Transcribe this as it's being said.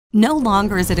No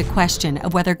longer is it a question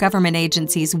of whether government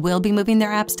agencies will be moving their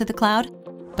apps to the cloud,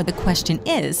 but the question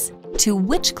is, to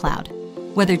which cloud?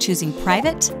 Whether choosing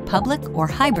private, public, or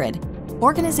hybrid,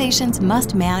 organizations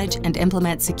must manage and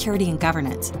implement security and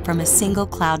governance from a single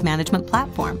cloud management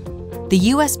platform. The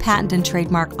U.S. Patent and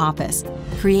Trademark Office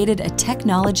created a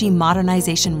technology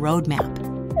modernization roadmap,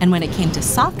 and when it came to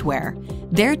software,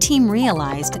 their team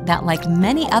realized that, like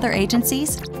many other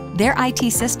agencies, their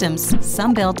IT systems,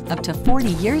 some built up to 40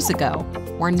 years ago,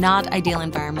 were not ideal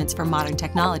environments for modern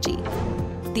technology.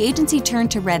 The agency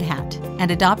turned to Red Hat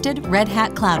and adopted Red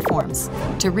Hat Cloud Forms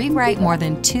to rewrite more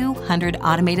than 200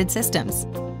 automated systems.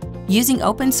 Using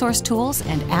open source tools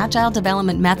and agile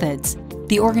development methods,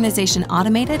 the organization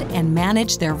automated and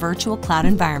managed their virtual cloud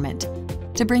environment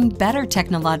to bring better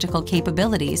technological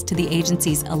capabilities to the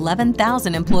agency's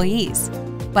 11,000 employees.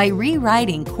 By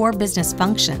rewriting core business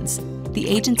functions, the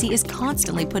agency is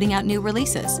constantly putting out new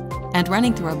releases and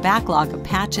running through a backlog of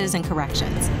patches and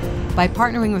corrections. By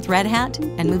partnering with Red Hat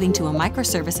and moving to a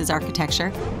microservices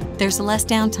architecture, there's less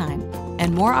downtime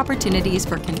and more opportunities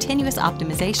for continuous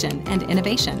optimization and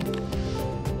innovation.